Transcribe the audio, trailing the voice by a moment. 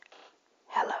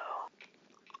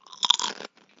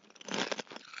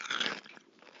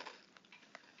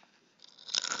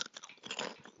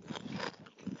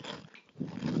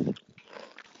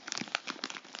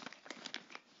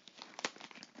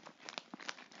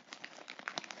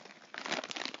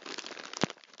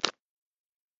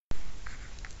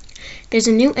There's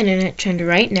a new internet trend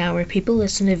right now where people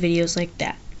listen to videos like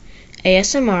that.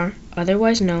 ASMR,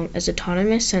 otherwise known as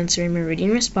Autonomous Sensory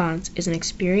Meridian Response, is an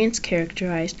experience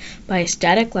characterized by a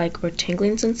static-like or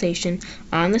tingling sensation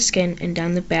on the skin and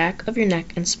down the back of your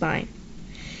neck and spine.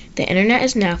 The internet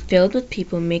is now filled with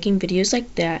people making videos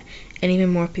like that and even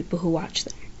more people who watch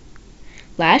them.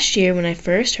 Last year, when I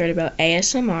first heard about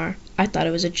ASMR, I thought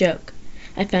it was a joke.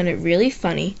 I found it really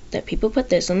funny that people put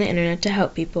this on the internet to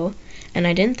help people, and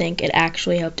I didn't think it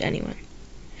actually helped anyone.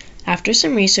 After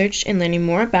some research and learning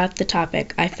more about the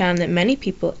topic, I found that many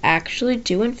people actually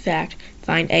do in fact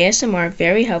find ASMR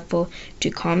very helpful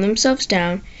to calm themselves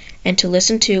down and to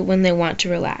listen to when they want to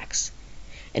relax.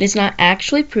 It is not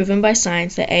actually proven by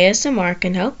science that ASMR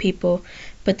can help people,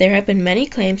 but there have been many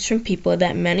claims from people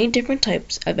that many different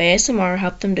types of ASMR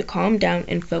help them to calm down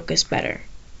and focus better.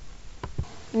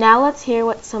 Now let's hear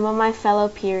what some of my fellow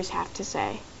peers have to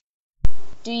say.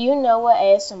 Do you know what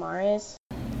ASMR is?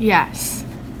 Yes.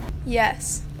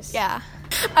 Yes. Yeah.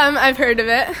 I've heard of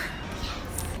it.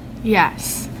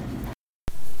 Yes.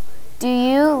 Do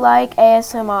you like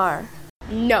ASMR?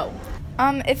 No.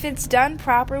 If it's done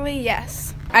properly,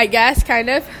 yes. I guess, kind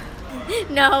of.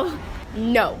 No.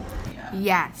 No.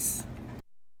 Yes.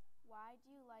 Why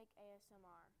do you like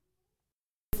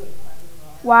ASMR?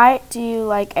 Why do you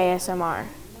like ASMR?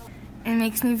 It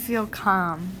makes me feel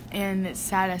calm and it's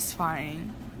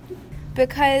satisfying.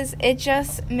 Because it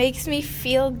just makes me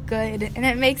feel good and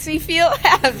it makes me feel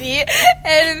happy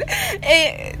and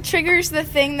it triggers the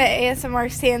thing that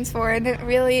ASMR stands for and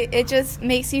it just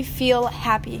makes you feel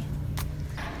happy.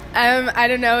 I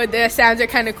don't know, the sounds are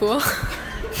kind of cool.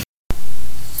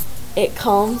 It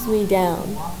calms me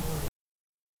down.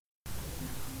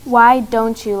 Why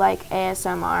don't you like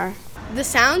ASMR? The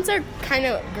sounds are kind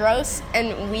of gross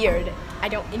and weird. I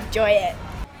don't enjoy it.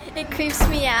 It creeps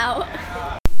me out.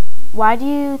 Why do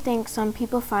you think some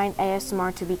people find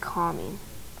ASMR to be calming?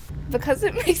 Because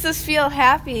it makes us feel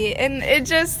happy and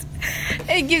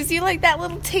it gives you like that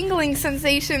little tingling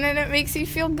sensation and it makes you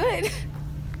feel good.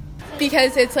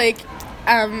 Because it's like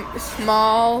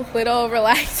small, little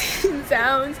relaxing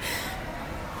sounds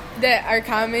that are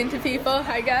common to people,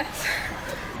 I guess.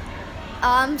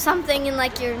 Something in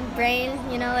like your brain,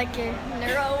 like your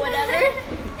neuro whatever.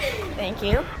 Thank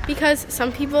you. Because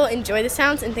some people enjoy the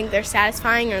sounds and think they're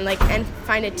satisfying and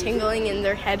find it tingling in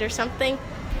their head or something.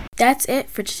 That's it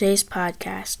for today's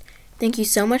podcast. Thank you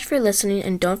so much for listening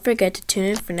and don't forget to tune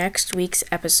in for next week's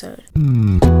episode.